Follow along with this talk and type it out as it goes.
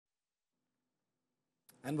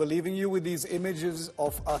And we're leaving you with these images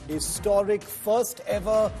of a historic first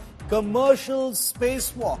ever commercial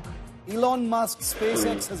spacewalk. Elon Musk's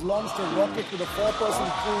SpaceX has launched a rocket with a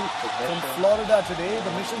 4-person crew from Florida today.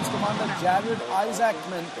 The mission's commander, Jared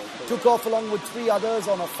Isaacman, took off along with 3 others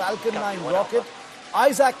on a Falcon 9 rocket.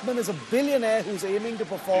 Isaacman is a billionaire who's aiming to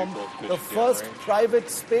perform the first private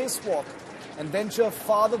spacewalk and venture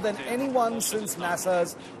farther than anyone since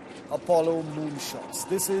NASA's Apollo Moonshots.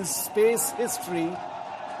 This is space history,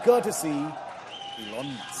 courtesy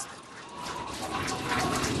Elon Musk.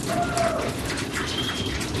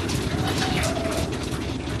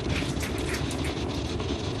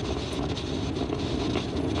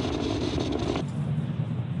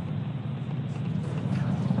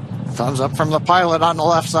 Thumbs up from the pilot on the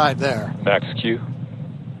left side there. Max Q.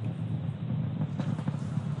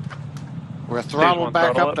 We're throttled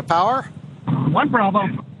back up to power. 1 Bravo.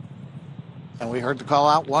 And we heard the call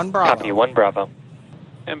out 1 Bravo. Copy, 1 Bravo.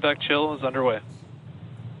 Impact chill is underway.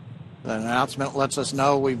 The announcement lets us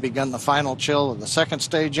know we've begun the final chill of the second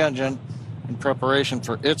stage engine in preparation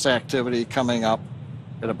for its activity coming up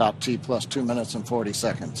at about T plus 2 minutes and 40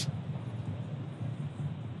 seconds.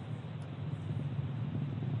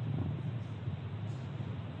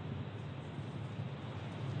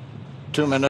 2 minutes.